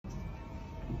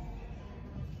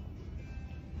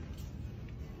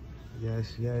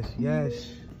Yes, yes, yes.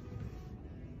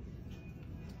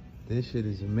 This shit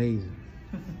is amazing.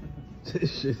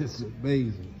 This shit is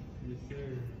amazing. Yes, sir.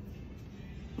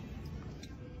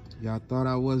 Y'all thought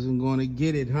I wasn't gonna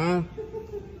get it, huh?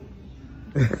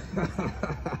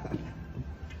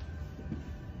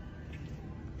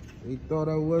 They thought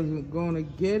I wasn't gonna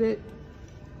get it.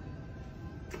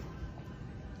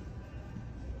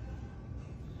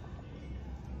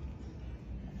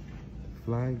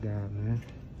 Fly guy, man.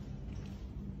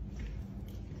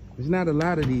 There's not a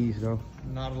lot of these, though.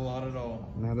 Not a lot at all.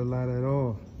 Not a lot at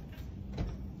all.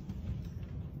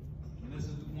 And this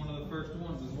is one of the first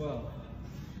ones as well.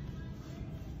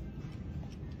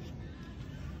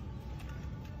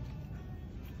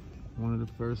 One of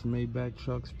the first Maybach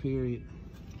trucks, period.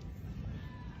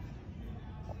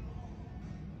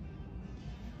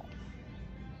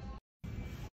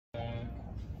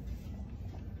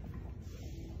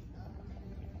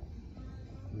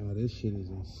 No, this shit is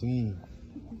insane.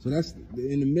 So that's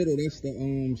in the middle. That's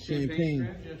the champagne.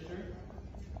 Yes, sir.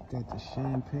 Got the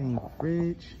champagne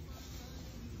fridge.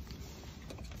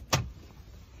 Got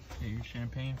your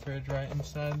champagne fridge right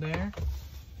inside there.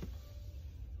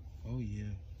 Oh yeah.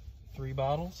 3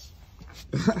 bottles.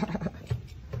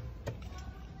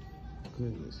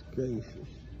 Goodness gracious.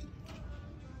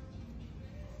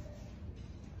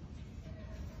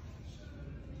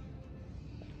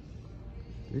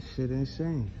 This shit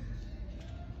insane.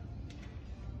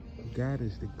 God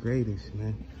is the greatest,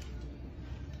 man.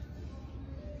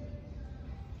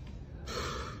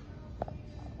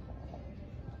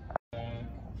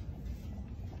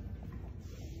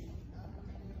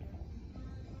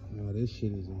 No, this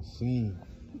shit is insane.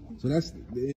 So that's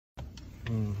the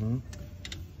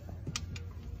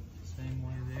Same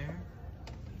way there.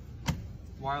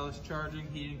 Wireless charging,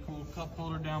 heat and cool cup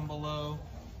holder down below.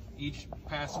 Each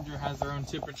passenger has their own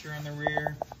temperature in the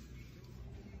rear.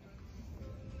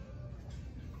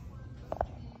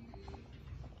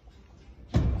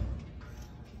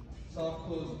 Soft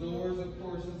closed doors, of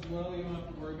course, as well. You don't have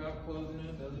to worry about closing it.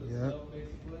 It does it itself,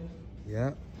 basically.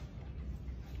 Yep.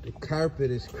 The carpet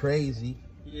is crazy.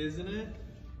 Isn't it?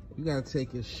 You gotta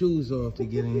take your shoes off to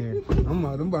get in here. I'm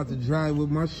about to drive with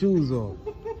my shoes off.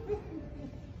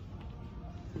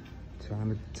 Trying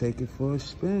to take it for a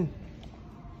spin.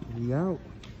 We out.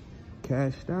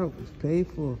 Cashed out. It's paid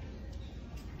for.